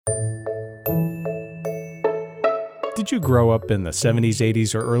Did you grow up in the 70s,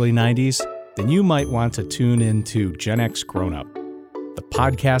 80s, or early 90s? Then you might want to tune into Gen X Grown Up, the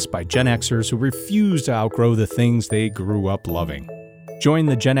podcast by Gen Xers who refuse to outgrow the things they grew up loving. Join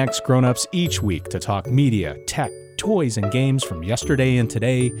the Gen X Grown Ups each week to talk media, tech, toys, and games from yesterday and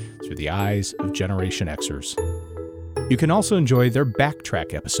today through the eyes of Generation Xers. You can also enjoy their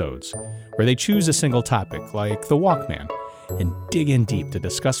Backtrack episodes, where they choose a single topic, like the Walkman, and dig in deep to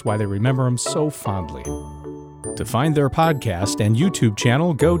discuss why they remember them so fondly. To find their podcast and YouTube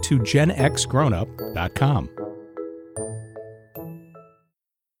channel, go to genxgrownup.com.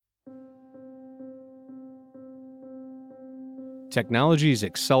 Technology is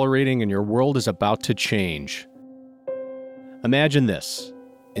accelerating and your world is about to change. Imagine this.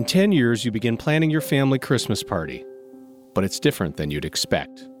 In 10 years, you begin planning your family Christmas party, but it's different than you'd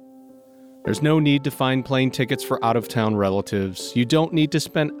expect. There's no need to find plane tickets for out-of-town relatives. You don't need to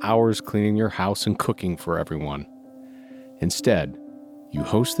spend hours cleaning your house and cooking for everyone. Instead, you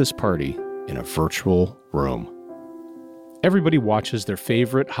host this party in a virtual room. Everybody watches their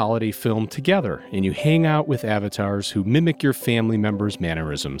favorite holiday film together, and you hang out with avatars who mimic your family members'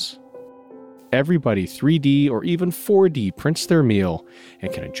 mannerisms. Everybody 3D or even 4D prints their meal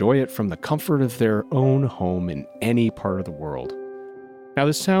and can enjoy it from the comfort of their own home in any part of the world. Now,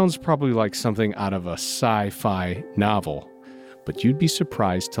 this sounds probably like something out of a sci-fi novel, but you'd be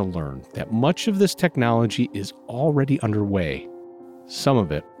surprised to learn that much of this technology is already underway. Some of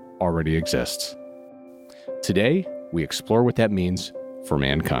it already exists. Today, we explore what that means for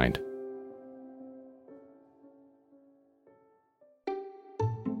mankind.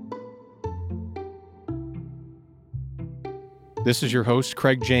 This is your host,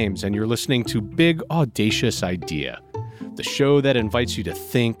 Craig James, and you're listening to Big Audacious Idea, the show that invites you to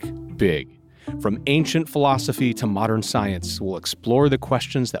think big. From ancient philosophy to modern science, we'll explore the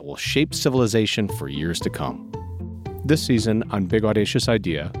questions that will shape civilization for years to come. This season on Big Audacious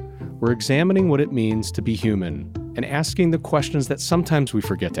Idea, we're examining what it means to be human and asking the questions that sometimes we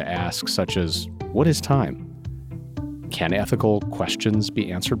forget to ask, such as, what is time? Can ethical questions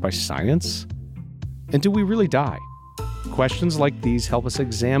be answered by science? And do we really die? Questions like these help us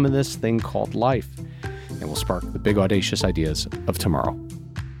examine this thing called life and will spark the big audacious ideas of tomorrow.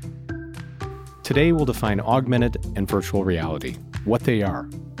 Today, we'll define augmented and virtual reality, what they are.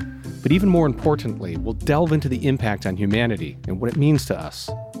 But even more importantly, we'll delve into the impact on humanity and what it means to us.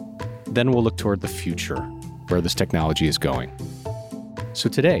 Then we'll look toward the future, where this technology is going. So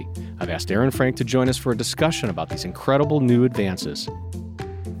today, I've asked Aaron Frank to join us for a discussion about these incredible new advances.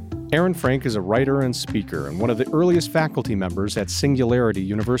 Aaron Frank is a writer and speaker and one of the earliest faculty members at Singularity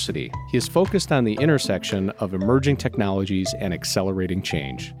University. He is focused on the intersection of emerging technologies and accelerating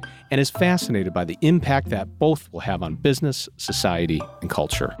change, and is fascinated by the impact that both will have on business, society, and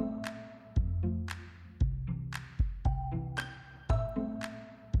culture.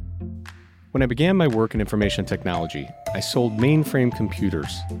 When I began my work in information technology, I sold mainframe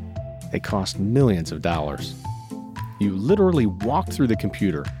computers. They cost millions of dollars. You literally walk through the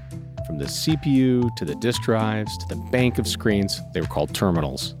computer. From the CPU to the disk drives to the bank of screens, they were called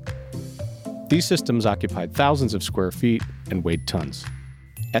terminals. These systems occupied thousands of square feet and weighed tons.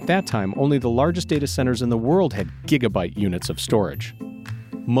 At that time, only the largest data centers in the world had gigabyte units of storage.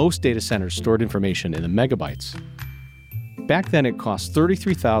 Most data centers stored information in the megabytes. Back then, it cost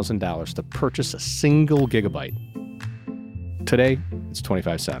 $33,000 to purchase a single gigabyte. Today, it's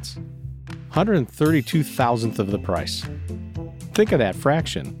 25 cents. 132,000th of the price. Think of that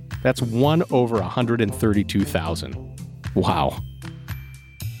fraction. That's 1 over 132,000. Wow.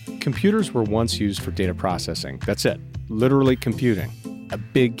 Computers were once used for data processing. That's it. Literally computing. A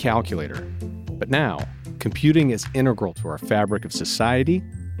big calculator. But now, computing is integral to our fabric of society,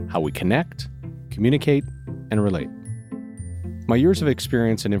 how we connect, communicate, and relate. My years of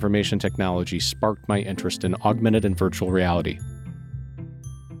experience in information technology sparked my interest in augmented and virtual reality.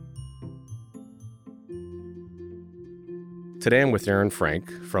 Today I'm with Aaron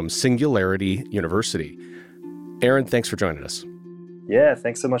Frank from Singularity University. Aaron, thanks for joining us. Yeah,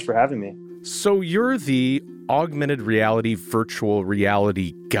 thanks so much for having me. So you're the augmented reality, virtual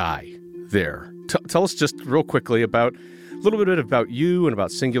reality guy there. Tell us just real quickly about a little bit about you and about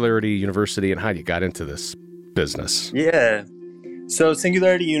Singularity University and how you got into this business. Yeah. So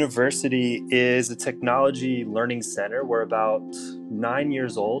Singularity University is a technology learning center. We're about 9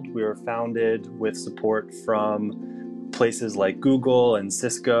 years old. We were founded with support from places like Google and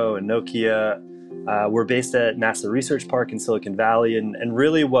Cisco and Nokia. We're based at NASA Research Park in Silicon Valley. And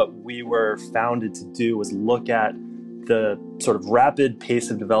really what we were founded to do was look at the sort of rapid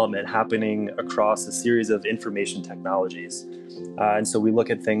pace of development happening across a series of information technologies. And so we look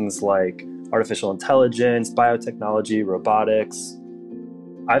at things like artificial intelligence, biotechnology, robotics.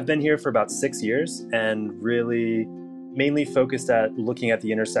 I've been here for about 6 years and really mainly focused at looking at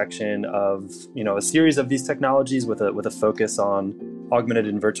the intersection of, a series of these technologies with a focus on augmented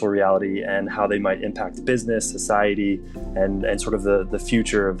and virtual reality and how they might impact business, society, and sort of the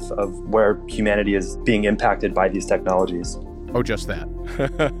future of where humanity is being impacted by these technologies. Oh, just that.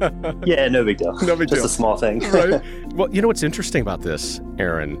 Yeah, no big deal. No big just deal. A small thing. Right. Well, what's interesting about this,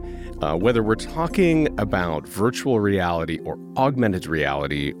 Aaron, whether we're talking about virtual reality or augmented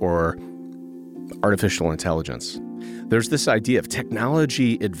reality or artificial intelligence, there's this idea of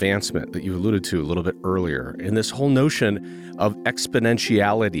technology advancement that you alluded to a little bit earlier, and this whole notion of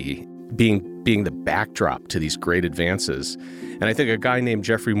exponentiality being the backdrop to these great advances. And I think a guy named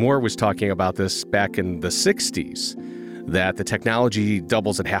Geoffrey Moore was talking about this back in the 60s, that the technology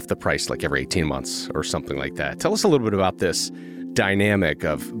doubles at half the price like every 18 months or something like that. Tell us a little bit about this dynamic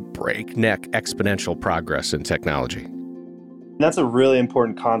of breakneck exponential progress in technology. That's a really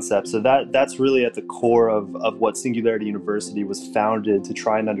important concept. So that's really at the core of what Singularity University was founded to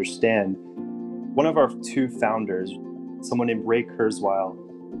try and understand. One of our two founders, someone named Ray Kurzweil,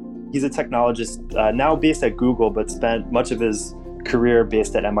 he's a technologist now based at Google, but spent much of his career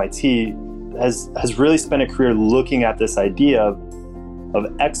based at MIT, has really spent a career looking at this idea of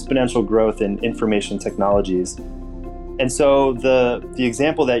exponential growth in information technologies. And so the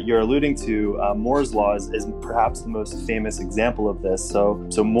example that you're alluding to, Moore's Law, is perhaps the most famous example of this. So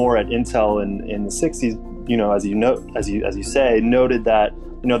Moore at Intel in the 60s, as you say, noted that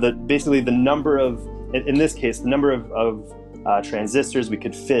that basically the number of, in this case, the number of transistors we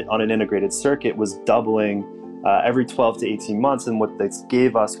could fit on an integrated circuit was doubling every 12 to 18 months, and what this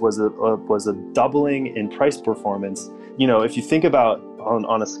gave us was a doubling in price performance. If you think about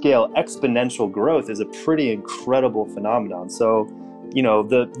on a scale, exponential growth is a pretty incredible phenomenon. So,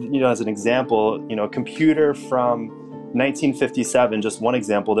 as an example, a computer from 1957, just one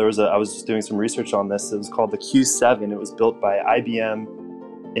example. I was just doing some research on this. It was called the Q7. It was built by IBM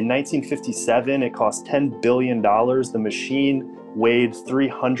in 1957. It cost $10 billion. The machine weighed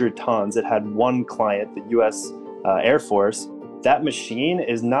 300 tons. It had one client, the U.S. Air Force. That machine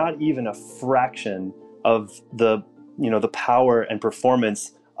is not even a fraction of the power and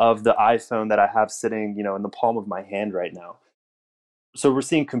performance of the iPhone that I have sitting, in the palm of my hand right now. So we're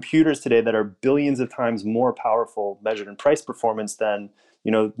seeing computers today that are billions of times more powerful measured in price performance than,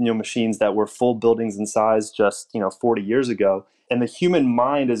 machines that were full buildings in size just, 40 years ago. And the human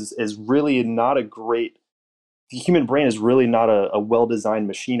mind is really not the human brain is really not a well-designed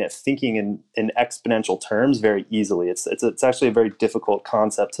machine at thinking in exponential terms very easily. It's actually a very difficult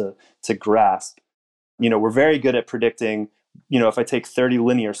concept to grasp. We're very good at predicting, if I take 30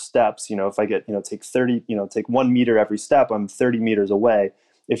 linear steps, if I get, take 30, take 1 meter every step, I'm 30 meters away.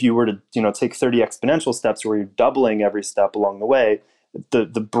 If you were to, take 30 exponential steps where you're doubling every step along the way, the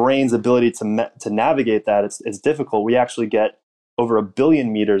brain's ability to navigate that, it's difficult. We actually get over 1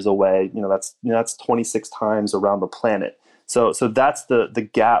 billion meters away. That's 26 times around the planet. So that's the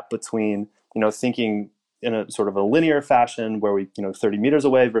gap between, thinking in a sort of a linear fashion where we, 30 meters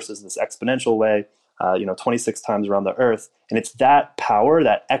away versus this exponential way. 26 times around the Earth. And it's that power,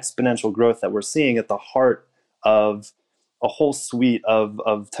 that exponential growth that we're seeing at the heart of a whole suite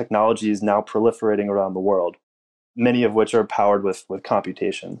of technologies now proliferating around the world, many of which are powered with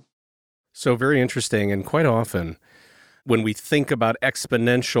computation. So very interesting. And quite often, when we think about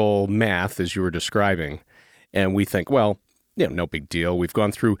exponential math, as you were describing, and we think, well, no big deal. We've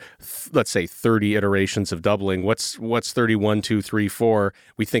gone through, let's say, 30 iterations of doubling. What's 31, 2, 3, 4?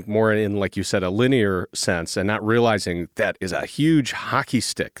 We think more in, like you said, a linear sense, and not realizing that is a huge hockey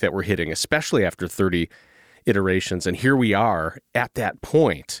stick that we're hitting, especially after 30 iterations. And here we are at that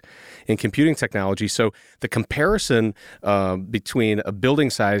point in computing technology. So the comparison between a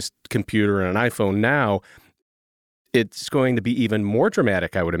building-sized computer and an iPhone now, it's going to be even more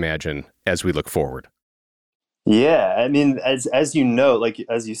dramatic, I would imagine, as we look forward. Yeah, I mean, as you know, like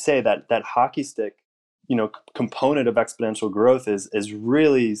as you say, that hockey stick, component of exponential growth is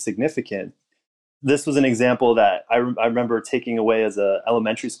really significant. This was an example that I remember taking away as an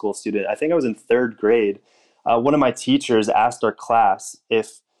elementary school student. I think I was in third grade. One of my teachers asked our class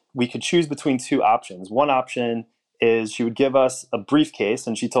if we could choose between two options. One option is she would give us a briefcase,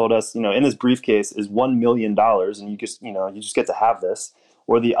 and she told us, in this briefcase is $1 million, and you just get to have this.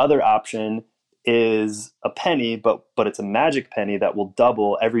 Or the other option is a penny, but it's a magic penny that will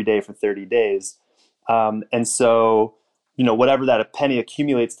double every day for 30 days. And so, whatever that penny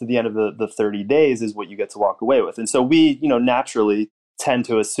accumulates to the end of the 30 days is what you get to walk away with. And so we, naturally tend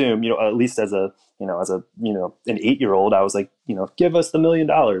to assume, at least as a, an 8-year-old, I was like, give us the $1 million.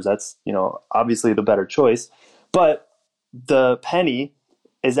 That's, obviously the better choice. But the penny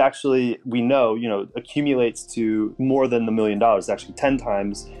is actually, we know, accumulates to more than the $1 million, actually 10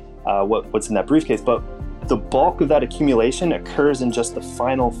 times what's in that briefcase. But the bulk of that accumulation occurs in just the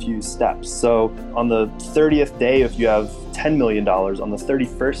final few steps. So on the 30th day, if you have $10 million, on the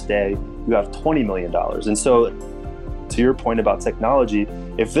 31st day, you have $20 million. And so to your point about technology,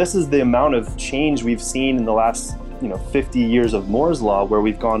 if this is the amount of change we've seen in the last 50 years of Moore's Law, where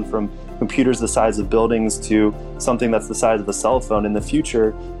we've gone from computers the size of buildings to something that's the size of a cell phone in the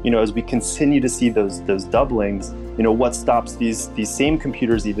future, as we continue to see those doublings, what stops these same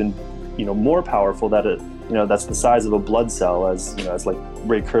computers even more powerful, that's the size of a blood cell, as like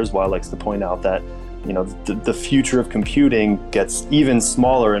Ray Kurzweil likes to point out, that the future of computing gets even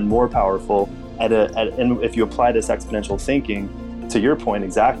smaller and more powerful and if you apply this exponential thinking, to your point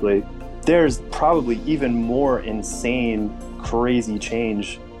exactly, there's probably even more insane, crazy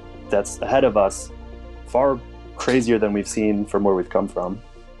change that's ahead of us, far crazier than we've seen from where we've come from.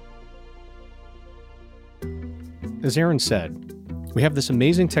 As Aaron said, we have this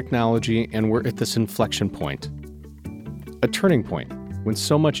amazing technology and we're at this inflection point. A turning point when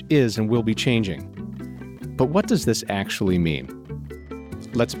so much is and will be changing. But what does this actually mean?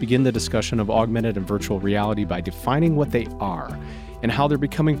 Let's begin the discussion of augmented and virtual reality by defining what they are and how they're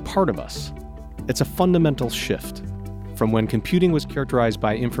becoming part of us. It's a fundamental shift from when computing was characterized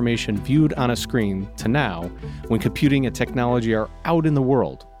by information viewed on a screen to now, when computing and technology are out in the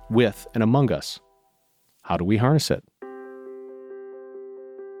world, with and among us. How do we harness it?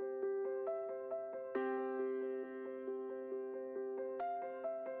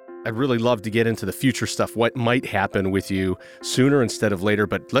 I'd really love to get into the future stuff, what might happen with you sooner instead of later,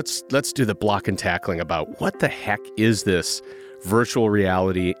 but let's do the block and tackling about what the heck is this virtual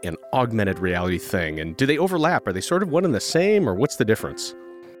reality and augmented reality thing, and do they overlap? Are they sort of one and the same, or what's the difference?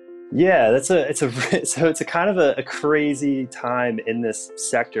 Yeah, it's a kind of a crazy time in this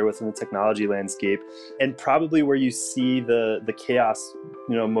sector within the technology landscape, and probably where you see the chaos,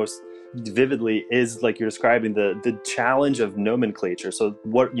 most vividly is, like you're describing, the challenge of nomenclature. So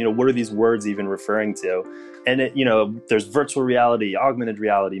what are these words even referring to? And there's virtual reality, augmented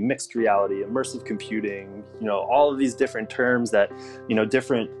reality, mixed reality, immersive computing, all of these different terms that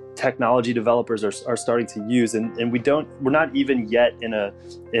different technology developers are starting to use, and we're not even yet in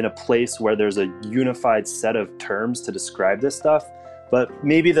a place where there's a unified set of terms to describe this stuff. But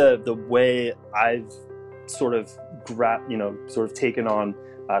maybe the way I've sort of taken on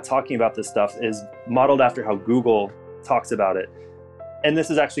talking about this stuff is modeled after how Google talks about it. And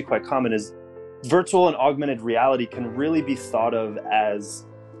this is actually quite common, is virtual and augmented reality can really be thought of as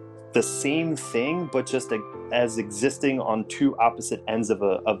the same thing, but just as existing on two opposite ends of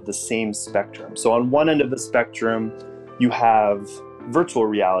the same spectrum. So on one end of the spectrum, you have virtual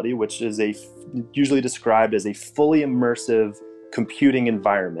reality, which is usually described as a fully immersive computing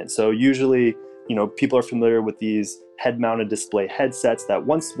environment. So usually, people are familiar with these head-mounted display headsets that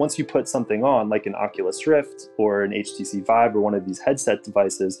once you put something on, like an Oculus Rift or an HTC Vive or one of these headset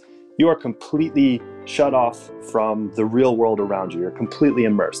devices, you are completely shut off from the real world around you. You're completely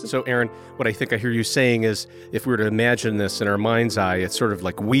immersed. So Aaron, what I think I hear you saying is, if we were to imagine this in our mind's eye, it's sort of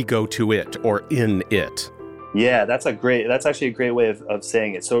like we go to it or in it. Yeah, that's actually a great way of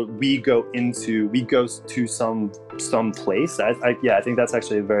saying it. So we go to some place. I think that's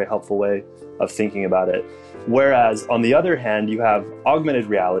actually a very helpful way of thinking about it. Whereas on the other hand, you have augmented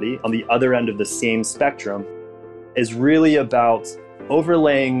reality on the other end of the same spectrum, is really about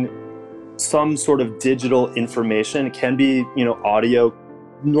overlaying some sort of digital information. It can be, audio.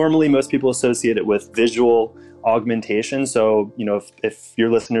 Normally, most people associate it with visual augmentation. So, if your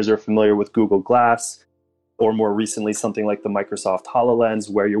listeners are familiar with Google Glass, or more recently, something like the Microsoft HoloLens,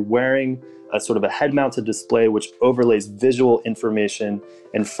 where you're wearing a sort of a head-mounted display which overlays visual information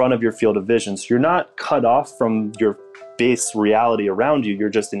in front of your field of vision. So you're not cut off from your base reality around you. You're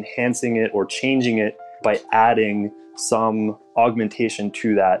just enhancing it or changing it by adding some augmentation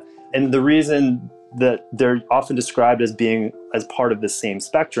to that. And the reason that they're often described as being as part of the same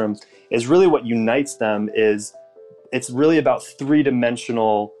spectrum is really what unites them is it's really about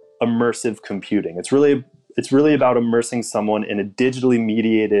three-dimensional immersive computing. It's really about immersing someone in a digitally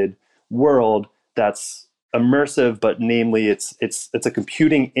mediated world that's immersive, but namely it's a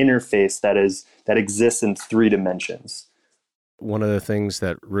computing interface that exists in 3 dimensions. One of the things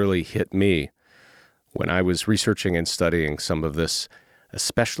that really hit me when I was researching and studying some of this,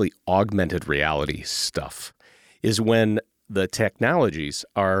 especially augmented reality stuff, is when the technologies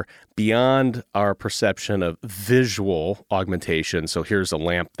are beyond our perception of visual augmentation. So here's a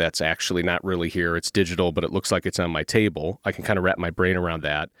lamp that's actually not really here. It's digital, but it looks like it's on my table. I can kind of wrap my brain around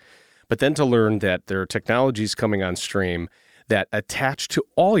that. But then to learn that there are technologies coming on stream that attach to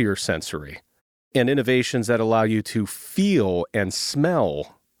all your sensory and innovations that allow you to feel and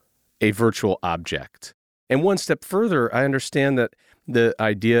smell a virtual object. And one step further, I understand that the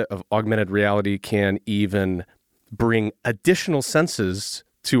idea of augmented reality can even bring additional senses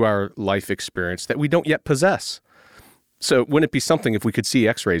to our life experience that we don't yet possess. So wouldn't it be something if we could see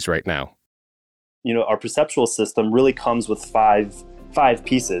X-rays right now? Our perceptual system really comes with five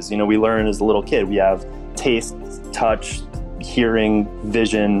pieces. We learn as a little kid. We have taste, touch, hearing,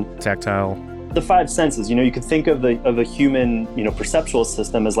 vision, tactile. The five senses. You could think of a human, perceptual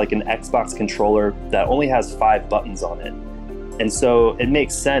system as like an Xbox controller that only has 5 buttons on it. And so it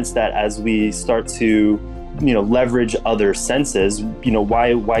makes sense that as we start to, leverage other senses,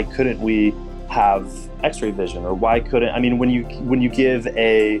 why couldn't we have X-ray vision, or why couldn't? When you give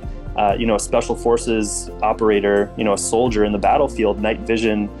a special forces operator, a soldier in the battlefield, night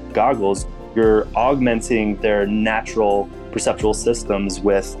vision goggles, you're augmenting their natural perceptual systems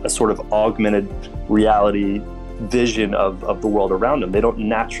with a sort of augmented reality vision of the world around them. They don't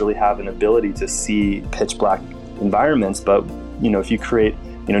naturally have an ability to see pitch black environments, but if you create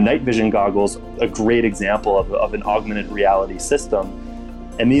night vision goggles, a great example of an augmented reality system.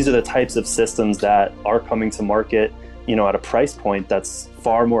 And these are the types of systems that are coming to market at a price point that's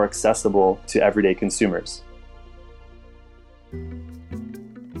far more accessible to everyday consumers.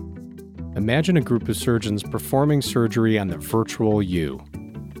 Imagine a group of surgeons performing surgery on the virtual you.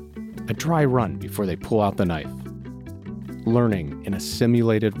 A dry run before they pull out the knife. Learning in a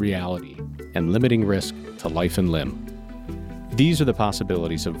simulated reality and limiting risk to life and limb. These are the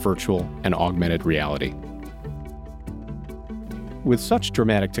possibilities of virtual and augmented reality. With such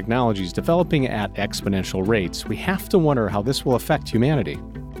dramatic technologies developing at exponential rates, we have to wonder how this will affect humanity.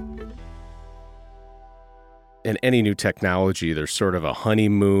 In any new technology, there's sort of a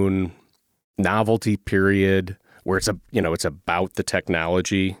honeymoon novelty period where it's about the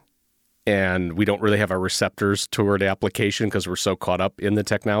technology, and we don't really have our receptors toward application because we're so caught up in the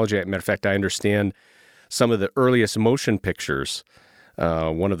technology. As a matter of fact, I understand some of the earliest motion pictures,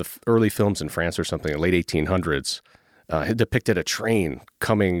 one of the early films in France or something, in the late 1800s, had depicted a train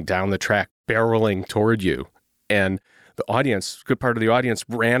coming down the track, barreling toward you. And the audience, good part of the audience,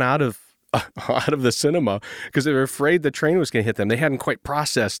 ran out of the cinema because they were afraid the train was going to hit them. They hadn't quite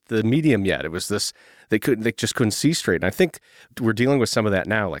processed the medium yet. It was this, they just couldn't see straight. And I think we're dealing with some of that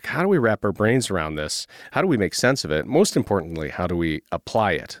now. Like, how do we wrap our brains around this? How do we make sense of it? Most importantly, how do we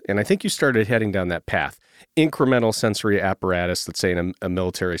apply it? And I think you started heading down that path. Incremental sensory apparatus, let's say in a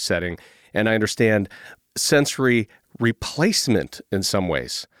military setting. And I understand sensory replacement in some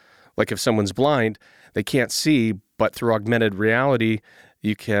ways. Like if someone's blind, they can't see, but through augmented reality,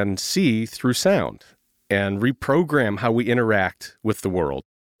 you can see through sound and reprogram how we interact with the world.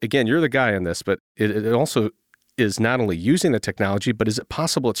 Again, you're the guy in this, but it also is not only using the technology, but is it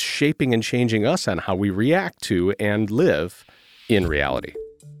possible it's shaping and changing us on how we react to and live in reality?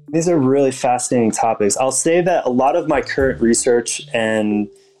 These are really fascinating topics. I'll say that a lot of my current research and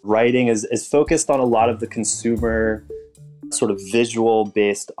writing is focused on a lot of the consumer sort of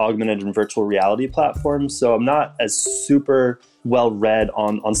visual-based augmented and virtual reality platforms. So I'm not as super well read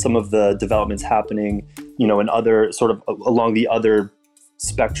on some of the developments happening, in other sort of along the other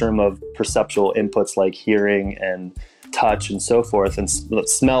spectrum of perceptual inputs like hearing and touch and so forth. And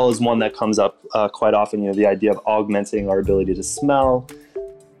smell is one that comes up quite often, the idea of augmenting our ability to smell.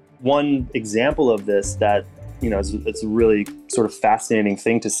 One example of this that, it's a really sort of fascinating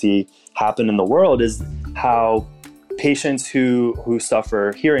thing to see happen in the world is how patients who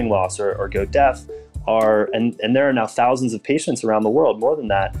suffer hearing loss or go deaf are, and there are now thousands of patients around the world, more than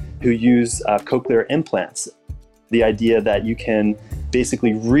that, who use cochlear implants. The idea that you can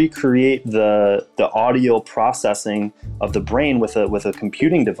basically recreate the audio processing of the brain with a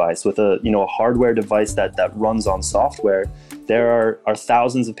computing device, with a hardware device that runs on software. There are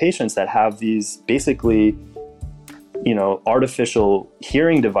thousands of patients that have these basically artificial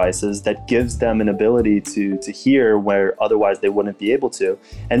hearing devices that gives them an ability to hear where otherwise they wouldn't be able to.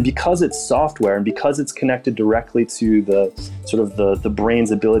 And because it's software and because it's connected directly to the sort of the brain's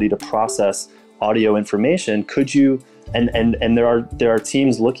ability to process audio information, could you, and there are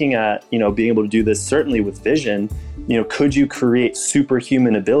teams looking at, being able to do this certainly with vision, could you create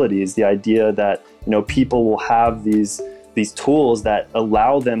superhuman abilities? The idea that, people will have these tools that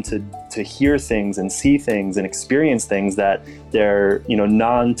allow them to hear things and see things and experience things that their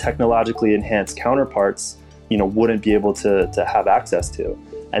non-technologically enhanced counterparts wouldn't be able to have access to.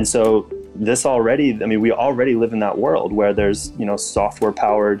 And so this already, we already live in that world where there's, software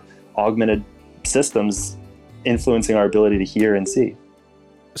powered augmented systems influencing our ability to hear and see.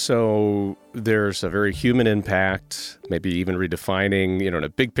 So there's a very human impact, maybe even redefining, in a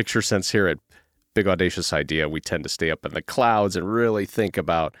big picture sense here at Big Audacious Idea, we tend to stay up in the clouds and really think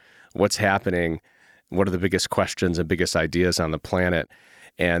about what's happening, what are the biggest questions and biggest ideas on the planet.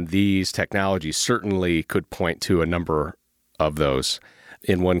 And these technologies certainly could point to a number of those.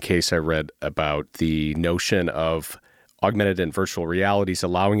 In one case, I read about the notion of augmented and virtual realities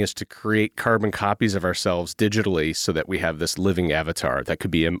allowing us to create carbon copies of ourselves digitally so that we have this living avatar that could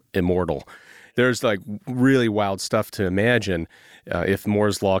be immortal. There's like really wild stuff to imagine if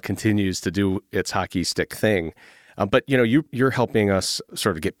Moore's Law continues to do its hockey stick thing. But you're helping us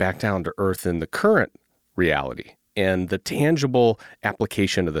sort of get back down to earth in the current reality and the tangible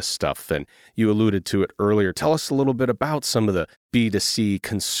application of this stuff. And you alluded to it earlier. Tell us a little bit about some of the B2C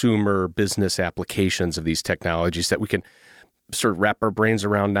consumer business applications of these technologies that we can sort of wrap our brains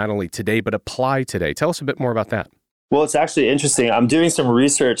around not only today, but apply today. Tell us a bit more about that. Well, it's actually interesting. I'm doing some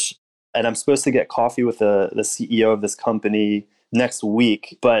research and I'm supposed to get coffee with the CEO of this company next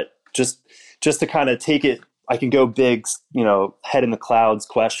week. But just to kind of take it, I can go big, head in the clouds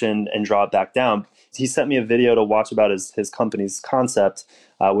question and draw it back down. He sent me a video to watch about his company's concept,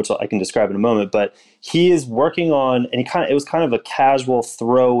 which I can describe in a moment. But he is working on, and it was kind of a casual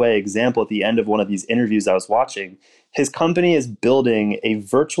throwaway example at the end of one of these interviews I was watching. His company is building a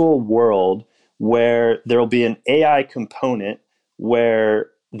virtual world where there will be an AI component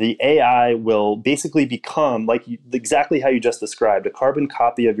where the AI will basically become exactly how you just described, a carbon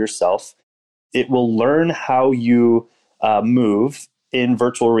copy of yourself. It will learn how you move in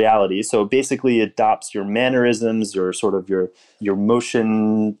virtual reality. So basically adopts your mannerisms, your sort of your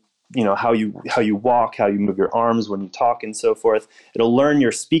motion, how you walk, how you move your arms when you talk and so forth. It'll learn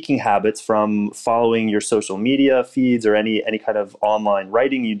your speaking habits from following your social media feeds or any kind of online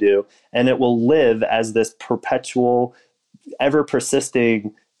writing you do. And it will live as this perpetual, ever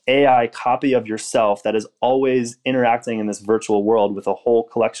persisting AI copy of yourself that is always interacting in this virtual world with a whole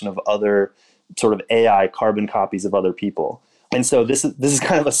collection of other sort of AI carbon copies of other people. And so this is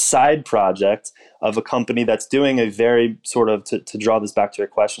kind of a side project of a company that's doing a very sort of, to draw this back to your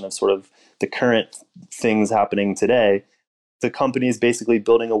question of sort of the current things happening today. The company is basically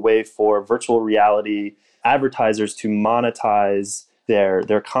building a way for virtual reality advertisers to monetize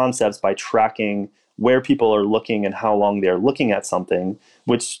their concepts by tracking where people are looking and how long they're looking at something,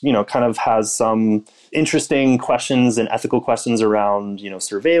 which, kind of has some interesting questions and ethical questions around,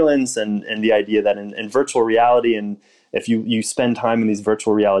 surveillance and the idea that in virtual reality, and if you spend time in these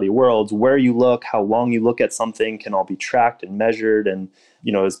virtual reality worlds, where you look, how long you look at something can all be tracked and measured and,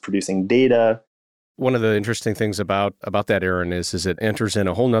 is producing data. One of the interesting things about that, Aaron, is it enters in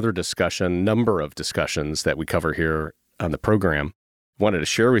a whole nother number of discussions that we cover here on the program. I wanted to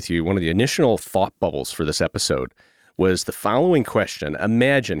share with you one of the initial thought bubbles for this episode was the following question.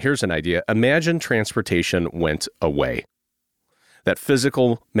 Here's an idea. Imagine transportation went away. That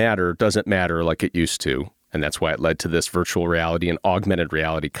physical matter doesn't matter like it used to. And that's why it led to this virtual reality and augmented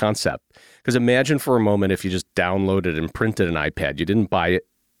reality concept. Because imagine for a moment if you just downloaded and printed an iPad. You didn't buy it.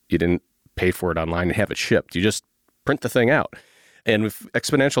 You didn't pay for it online and have it shipped. You just print the thing out. And if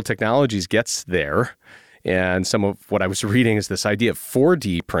Exponential Technologies gets there, and some of what I was reading is this idea of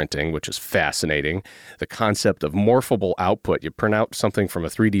 4D printing, which is fascinating. The concept of morphable output. You print out something from a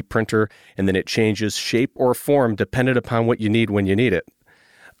 3D printer, and then it changes shape or form dependent upon what you need when you need it.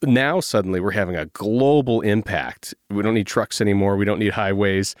 Now, suddenly, we're having a global impact. We don't need trucks anymore. We don't need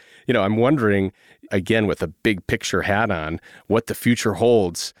highways. I'm wondering, again, with a big picture hat on, what the future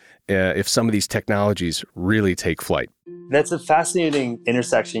holds if some of these technologies really take flight. That's a fascinating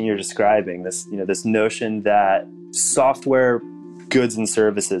intersection you're describing, this notion that software goods and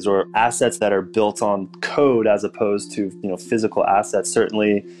services or assets that are built on code as opposed to, physical assets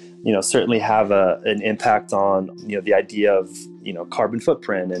certainly have an impact on, the idea of, carbon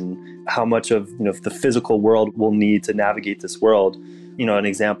footprint and how much of, the physical world will need to navigate this world. An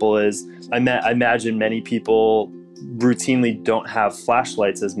example is I imagine many people routinely don't have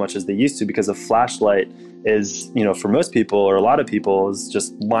flashlights as much as they used to because a flashlight is, for most people or a lot of people is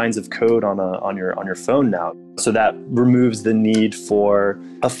just lines of code on your phone now. So that removes the need for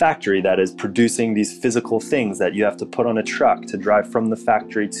a factory that is producing these physical things that you have to put on a truck to drive from the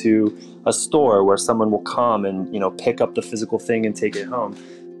factory to a store where someone will come and, pick up the physical thing and take it home.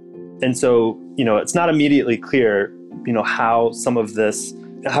 And so, it's not immediately clear, how some of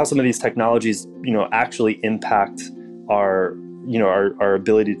these technologies, actually impact our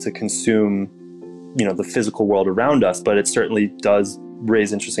ability to consume the physical world around us, but it certainly does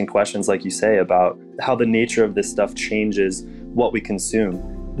raise interesting questions, like you say, about how the nature of this stuff changes what we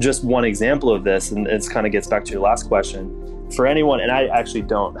consume. Just one example of this, and it kind of gets back to your last question, for anyone, and I actually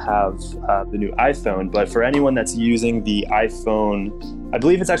don't have the new iPhone, but for anyone that's using the iPhone, I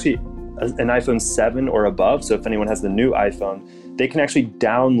believe it's actually an iPhone 7 or above. So if anyone has the new iPhone, they can actually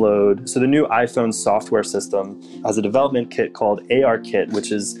download. So the new iPhone software system has a development kit called ARKit,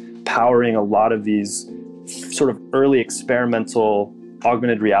 which is powering a lot of these sort of early experimental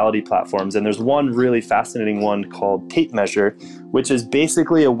augmented reality platforms. And there's one really fascinating one called Tape Measure, which is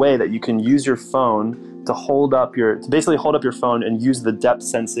basically a way that you can use your phone to basically hold up your phone and use the depth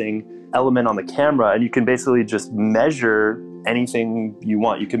sensing element on the camera, and you can basically just measure anything you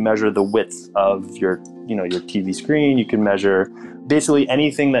want. You can measure the width of your TV screen. You can measure basically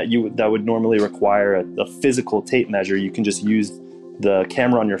anything that would normally require a physical tape measure. You can just use the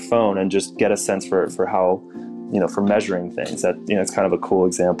camera on your phone and just get a sense for how, for measuring things. That, it's kind of a cool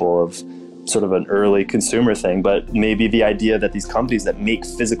example of sort of an early consumer thing, but maybe the idea that these companies that make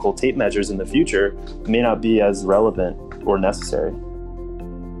physical tape measures in the future may not be as relevant or necessary.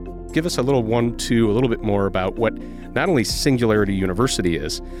 Give us a little bit more about what not only Singularity University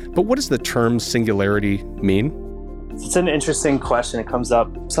is, but what does the term singularity mean? It's an interesting question. It comes up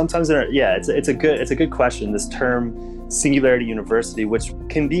sometimes. It's a good question. This term Singularity University, which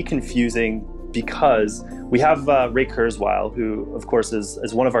can be confusing because we have Ray Kurzweil, who of course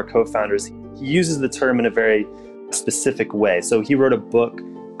is one of our co-founders. He uses the term in a very specific way. So he wrote a book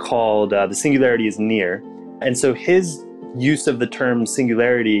called The Singularity is Near. And so his use of the term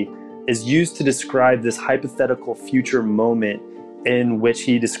singularity is used to describe this hypothetical future moment in which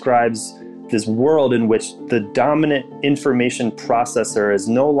he describes this world in which the dominant information processor is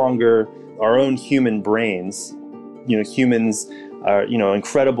no longer our own human brains. Humans are,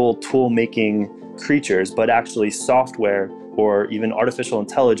 incredible tool-making creatures, but actually software or even artificial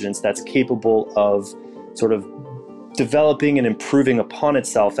intelligence that's capable of sort of developing and improving upon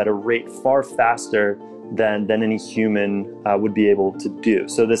itself at a rate far faster than any human would be able to do.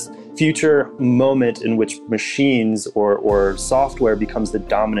 So this future moment in which machines or software becomes the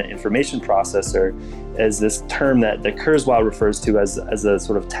dominant information processor is this term that Kurzweil refers to as a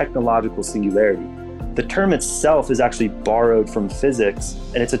sort of technological singularity. The term itself is actually borrowed from physics,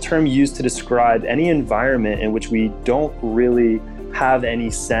 and it's a term used to describe any environment in which we don't really have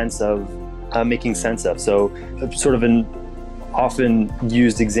any sense of making sense of. So sort of an often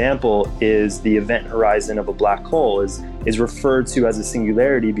used example is the event horizon of a black hole is referred to as a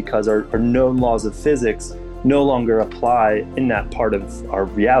singularity because our known laws of physics no longer apply in that part of our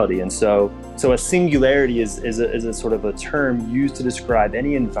reality. And so a singularity is a sort of a term used to describe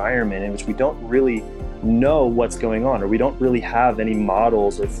any environment in which we don't really know what's going on, or we don't really have any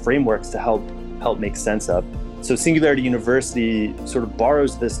models or frameworks to help make sense of. So Singularity University sort of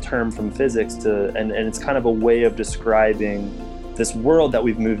borrows this term from physics and it's kind of a way of describing this world that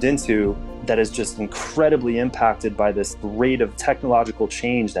we've moved into that is just incredibly impacted by this rate of technological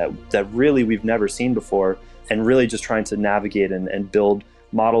change that really we've never seen before, and really just trying to navigate and build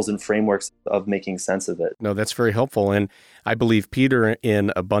models and frameworks of making sense of it. No, that's very helpful. And I believe Peter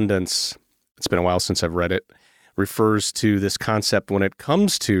in Abundance, it's been a while since I've read it, refers to this concept when it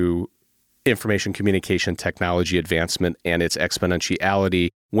comes to information communication technology advancement and its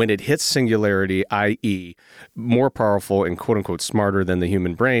exponentiality. When it hits singularity, i.e. more powerful and quote unquote smarter than the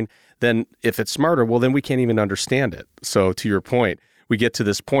human brain, then if it's smarter, well, then we can't even understand it. So to your point, we get to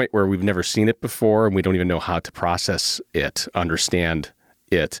this point where we've never seen it before and we don't even know how to process it, understand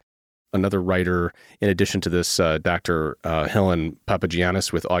it. Another writer, in addition to this, Dr. Helen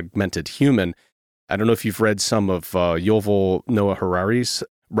Papagiannis with Augmented Human. I don't know if you've read some of Yuval Noah Harari's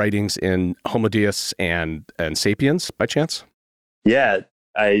writings in Homo Deus and Sapiens by chance? Yeah,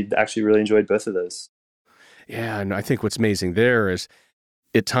 I actually really enjoyed both of those. Yeah, and I think what's amazing there is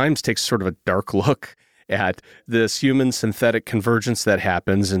at times takes sort of a dark look at this human synthetic convergence that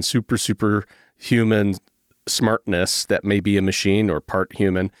happens and super human smartness that may be a machine or part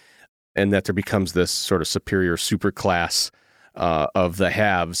human, and that there becomes this sort of superior superclass of the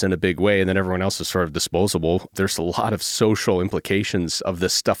haves in a big way, and then everyone else is sort of disposable. There's a lot of social implications of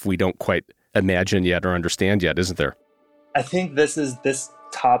this stuff we don't quite imagine yet or understand yet, isn't there? I think this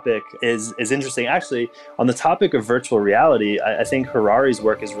topic is interesting. Actually, on the topic of virtual reality, I think Harari's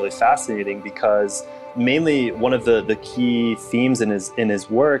work is really fascinating because mainly one of the key themes in his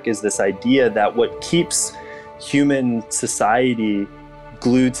work is this idea that what keeps human society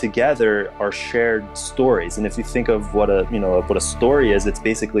glued together are shared stories. And if you think of what a story is, it's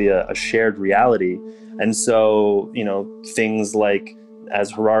basically a shared reality. And so, things like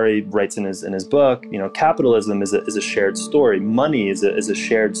as Harari writes in his book, capitalism is a shared story. Money is a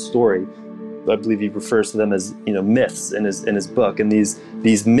shared story. I believe he refers to them as myths in his book, and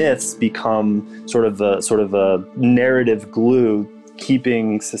these myths become sort of a narrative glue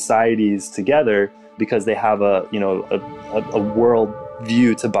keeping societies together because they have a world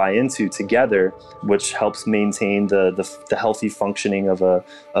view to buy into together, which helps maintain the healthy functioning of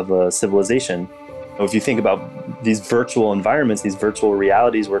a civilization. If you think about these virtual environments, these virtual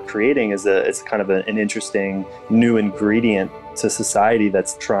realities we're creating, it's kind of an interesting new ingredient to society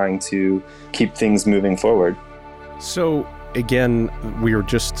that's trying to keep things moving forward. So again, we were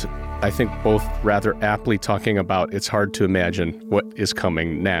just, I think, both rather aptly talking about it's hard to imagine what is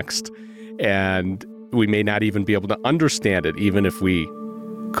coming next. And we may not even be able to understand it, even if we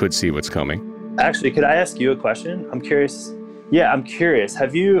could see what's coming. Actually, could I ask you a question? I'm curious. Yeah, I'm curious.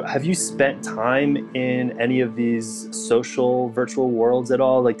 Have you spent time in any of these social virtual worlds at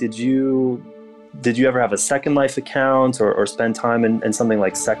all? Like, did you ever have a Second Life account or spend time in something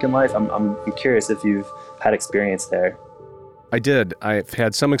like Second Life? I'm curious if you've had experience there. I did. I've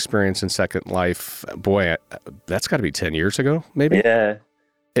had some experience in Second Life. Boy, that's got to be 10 years ago, maybe? Yeah.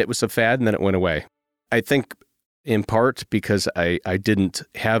 It was a fad and then it went away. I think in part because I didn't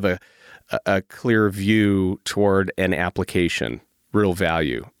have a clear view toward an application, real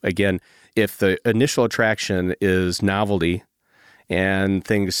value. Again, if the initial attraction is novelty and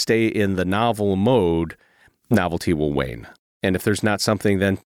things stay in the novel mode, novelty will wane. And if there's not something,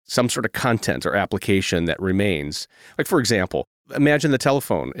 then some sort of content or application that remains. Like, for example, imagine the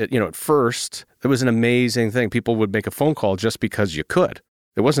telephone. At first, it was an amazing thing. People would make a phone call just because you could.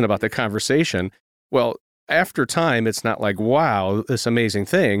 It wasn't about the conversation. Well, after time, it's not like, wow, this amazing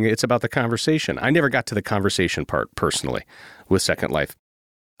thing. It's about the conversation. I never got to the conversation part personally with Second Life.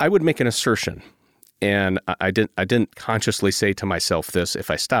 I would make an assertion, and I didn't consciously say to myself this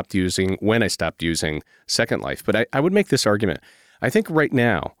when I stopped using Second Life, but I would make this argument. I think right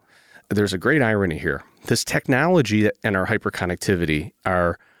now, there's a great irony here. This technology and our hyperconnectivity,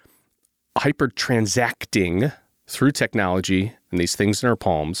 our hyper-transacting through technology and these things in our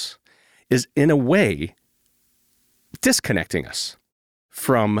palms, is in a way disconnecting us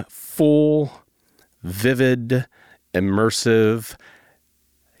from full, vivid, immersive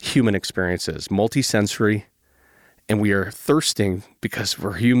human experiences, multisensory, and we are thirsting because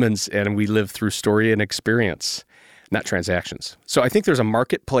we're humans and we live through story and experience, not transactions. So I think there's a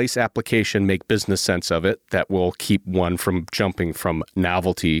marketplace application, make business sense of it, that will keep one from jumping from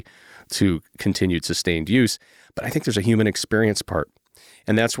novelty to continued sustained use. But I think there's a human experience part.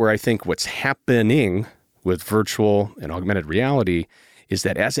 And that's where I think what's happening with virtual and augmented reality is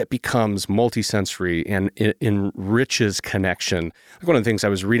that as it becomes multisensory and it enriches connection, like one of the things I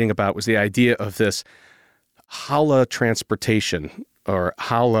was reading about was the idea of this holotransportation or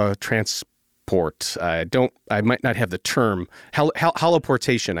holotransport. I might not have the term,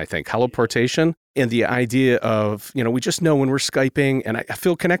 holoportation, I think, holoportation. And the idea of, we just know when we're Skyping and I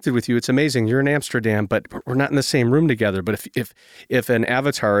feel connected with you. It's amazing. You're in Amsterdam, but we're not in the same room together. But if an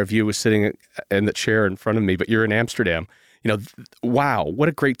avatar of you was sitting in the chair in front of me, but you're in Amsterdam, wow, what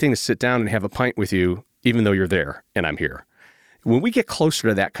a great thing to sit down and have a pint with you, even though you're there and I'm here. When we get closer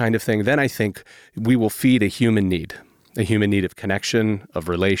to that kind of thing, then I think we will feed a human need of connection, of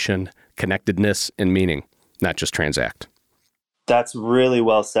relation, connectedness, and meaning, not just transact. That's really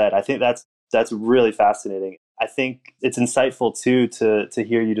well said. I think that's really fascinating. I think it's insightful too to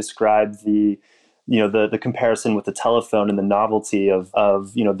hear you describe the comparison with the telephone and the novelty of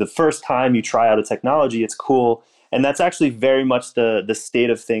the first time you try out a technology, it's cool. And that's actually very much the state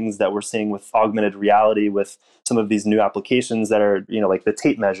of things that we're seeing with augmented reality, with some of these new applications that are, like the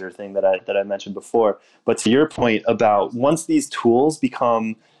tape measure thing that I mentioned before. But to your point about once these tools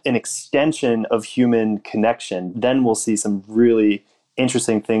become an extension of human connection, then we'll see some really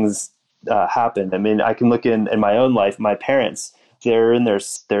interesting things happen. I mean, I can look in my own life. My parents, they're in their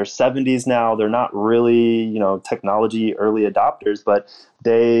 70s now. They're not really, technology early adopters, but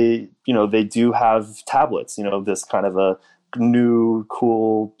they do have tablets, this kind of a new,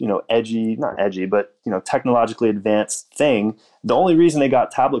 cool, edgy, not edgy, but, technologically advanced thing. The only reason they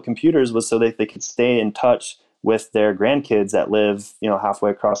got tablet computers was so that they could stay in touch with their grandkids that live, halfway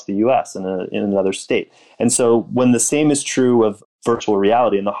across the US in another state. And so when the same is true of virtual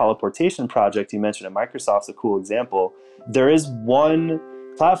reality and the holoportation project you mentioned at Microsoft's a cool example, there is one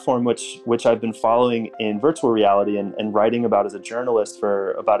platform which I've been following in virtual reality and writing about as a journalist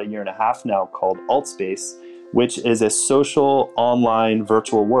for about a year and a half now, called Altspace, which is a social online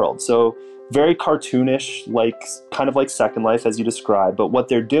virtual world. So very cartoonish, kind of like Second Life as you described, but what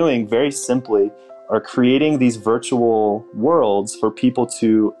they're doing very simply are creating these virtual worlds for people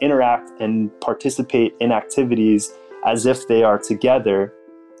to interact and participate in activities as if they are together.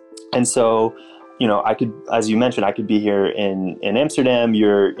 And so, I could, as you mentioned, I could be here in Amsterdam,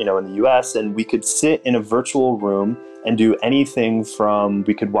 you're, in the US, and we could sit in a virtual room and do anything from,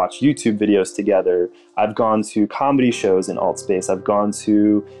 we could watch YouTube videos together. I've gone to comedy shows in AltSpace. I've gone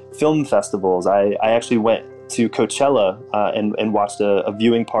to film festivals. I actually went to Coachella and watched a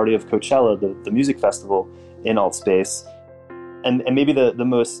viewing party of Coachella, the music festival in AltSpace. And maybe the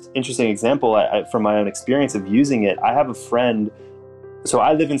most interesting example from my own experience of using it, I have a friend. So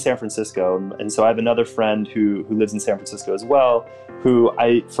I live in San Francisco, and so I have another friend who lives in San Francisco as well, who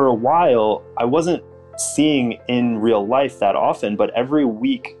for a while, I wasn't seeing in real life that often, but every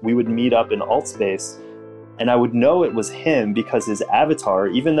week we would meet up in AltSpace, and I would know it was him because his avatar,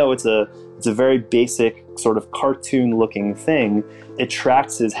 even though it's a very basic sort of cartoon looking thing, it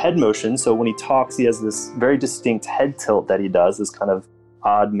tracks his head motion. So when he talks, he has this very distinct head tilt that he does, this kind of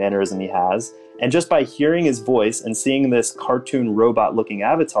odd mannerism he has. And just by hearing his voice and seeing this cartoon robot looking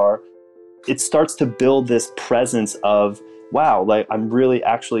avatar, it starts to build this presence of, wow, like I'm really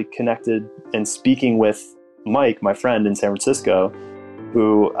actually connected and speaking with Mike, my friend in San Francisco,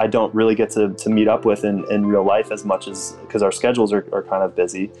 who I don't really get to meet up with in real life as much as, because our schedules are kind of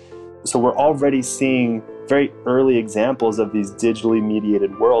busy. So we're already seeing very early examples of these digitally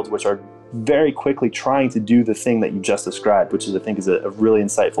mediated worlds, which are very quickly trying to do the thing that you just described, which is, I think, is a really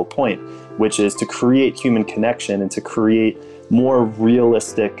insightful point, which is to create human connection and to create more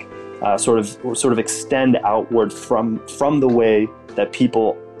realistic, sort of extend outward from the way that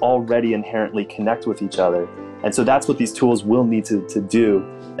people already inherently connect with each other. And so that's what these tools will need to do.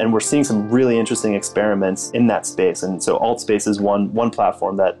 And we're seeing some really interesting experiments in that space. And so AltSpace is one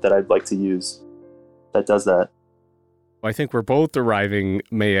platform that I'd like to use that does that. I think we're both arriving,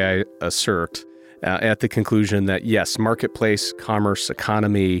 may I assert, at the conclusion that yes, marketplace, commerce,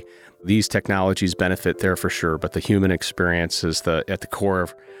 economy, these technologies benefit there for sure, but the human experience is at the core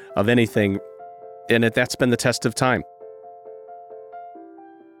of anything, and that's been the test of time.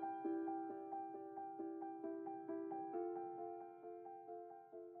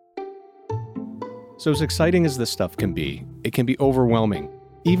 So as exciting as this stuff can be, it can be overwhelming,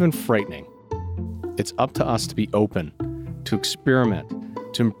 even frightening. It's up to us to be open, to experiment,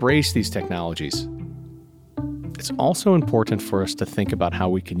 to embrace these technologies. It's also important for us to think about how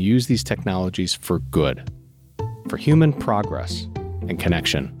we can use these technologies for good, for human progress and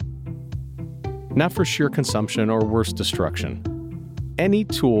connection, not for sheer consumption or worse, destruction. Any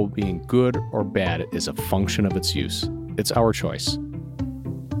tool being good or bad is a function of its use. It's our choice.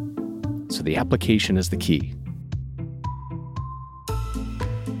 So the application is the key.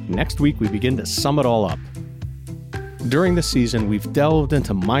 Next week, we begin to sum it all up. During the season, we've delved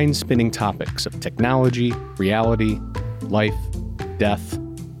into mind-spinning topics of technology, reality, life, death.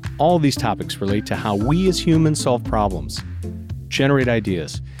 All these topics relate to how we as humans solve problems, generate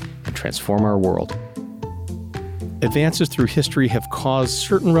ideas, and transform our world. Advances through history have caused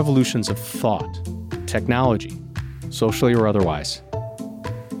certain revolutions of thought, technology, socially or otherwise.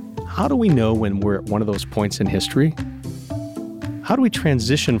 How do we know when we're at one of those points in history? How do we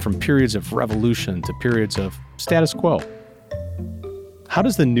transition from periods of revolution to periods of status quo? How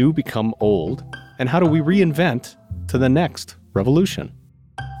does the new become old, and how do we reinvent to the next revolution?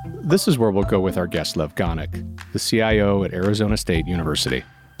 This is where we'll go with our guest, Lev Gonick, the CIO at Arizona State University.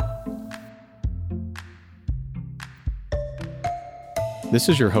 This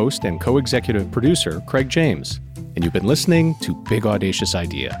is your host and co-executive producer, Craig James, and you've been listening to Big Audacious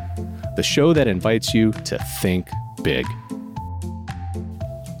Idea, the show that invites you to think big.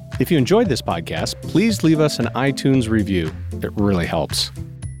 If you enjoyed this podcast, please leave us an iTunes review. It really helps.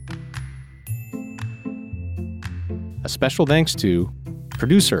 A special thanks to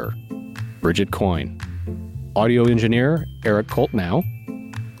producer Bridget Coyne, audio engineer Eric Coltnow,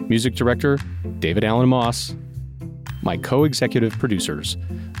 music director David Allen Moss, my co-executive producers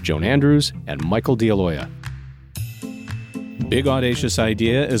Joan Andrews and Michael D'Aloia. Big Audacious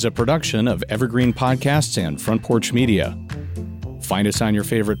Idea is a production of Evergreen Podcasts and Front Porch Media. Find us on your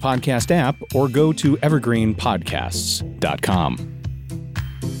favorite podcast app or go to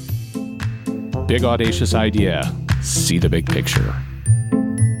evergreenpodcasts.com. Big Audacious Idea. See the big picture.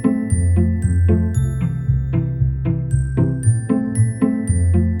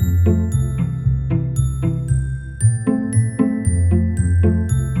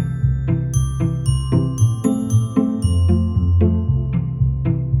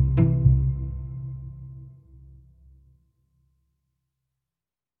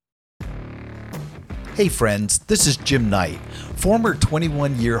 Hey friends, this is Jim Knight, former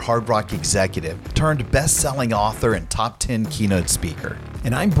 21-year Hard Rock executive turned best-selling author and top 10 keynote speaker.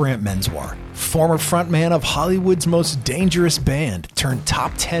 And I'm Brant Menswar, former frontman of Hollywood's Most Dangerous Band turned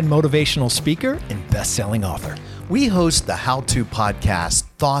top 10 motivational speaker and best-selling author. We host the how-to podcast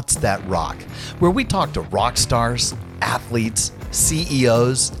Thoughts That Rock, where we talk to rock stars, athletes,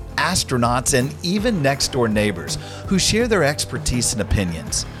 CEOs, astronauts, and even next-door neighbors who share their expertise and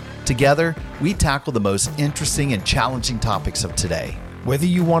opinions. Together, we tackle the most interesting and challenging topics of today. Whether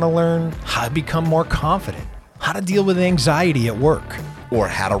you want to learn how to become more confident, how to deal with anxiety at work, or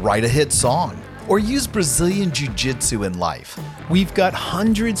how to write a hit song, or use Brazilian Jiu-Jitsu in life, we've got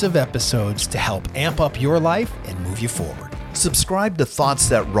hundreds of episodes to help amp up your life and move you forward. Subscribe to Thoughts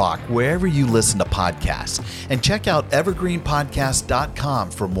That Rock wherever you listen to podcasts, and check out evergreenpodcast.com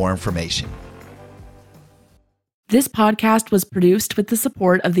for more information. This podcast was produced with the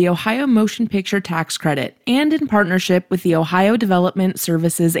support of the Ohio Motion Picture Tax Credit and in partnership with the Ohio Development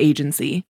Services Agency.